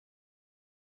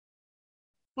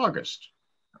August.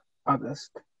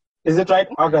 August. Is it right?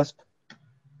 August.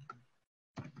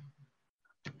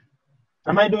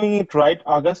 Am I doing it right?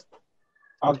 August?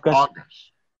 August.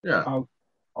 August. Yeah.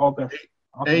 August.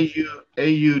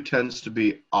 AU tends to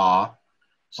be ah.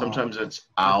 Sometimes it's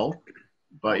ow.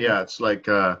 But yeah, it's like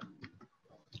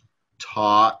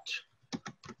taught,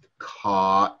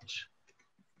 caught.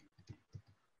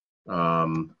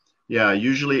 Yeah,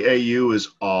 usually AU is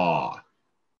ah.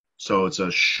 So it's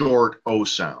a short O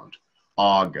sound.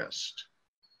 August.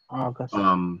 August.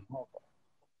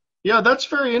 Yeah, that's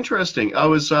very interesting. I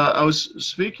was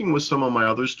speaking with some of my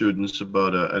other students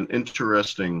about an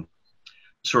interesting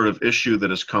sort of issue that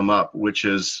has come up, which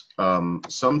is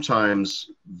sometimes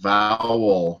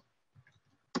vowel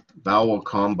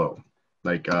combo,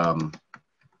 like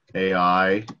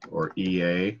AI or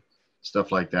EA,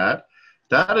 stuff like that.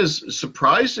 That is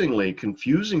surprisingly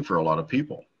confusing for a lot of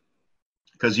people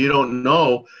because you don't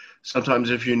know sometimes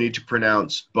if you need to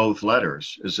pronounce both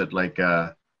letters. Is it like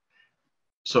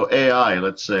so AI,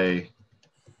 let's say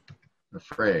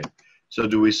afraid. So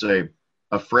do we say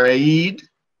afraid,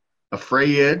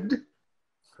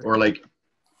 or like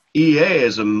EA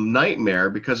is a nightmare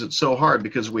because it's so hard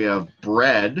because we have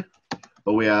bread,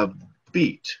 but we have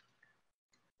beat,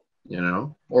 you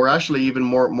know, or actually even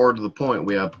more to the point,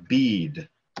 we have bead.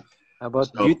 How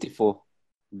about beautiful?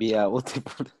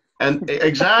 Beautiful. And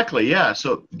exactly, yeah.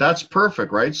 So that's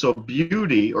perfect, right? So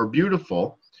beauty or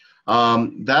beautiful,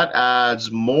 that adds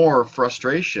more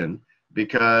frustration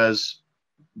because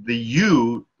the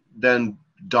U then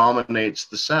dominates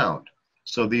the sound.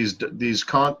 So these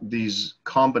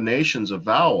combinations of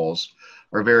vowels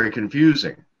are very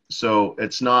confusing. So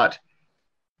it's not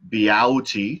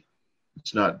beauty,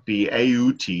 it's not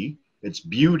B-A-U-T, it's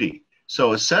beauty.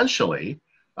 So essentially,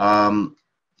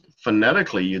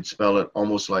 phonetically, you'd spell it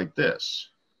almost like this,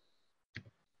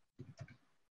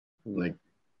 like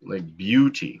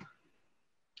beauty,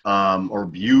 or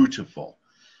beautiful.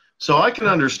 So I can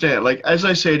understand, like, as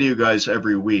I say to you guys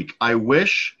every week, I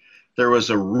wish there was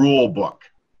a rule book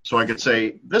so I could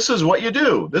say, this is what you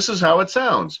do, this is how it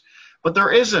sounds. But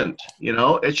there isn't, you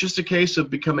know, it's just a case of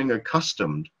becoming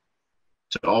accustomed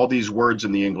to all these words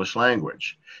in the English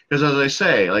language. Because as I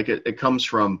say, like it comes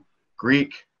from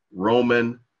Greek,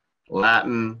 Roman,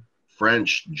 Latin,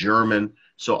 French, German.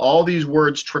 So all these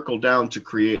words trickle down to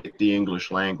create the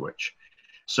English language.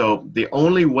 So the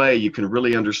only way you can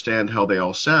really understand how they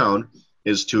all sound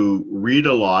is to read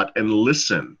a lot and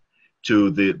listen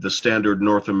to the standard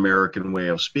North American way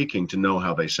of speaking to know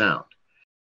how they sound.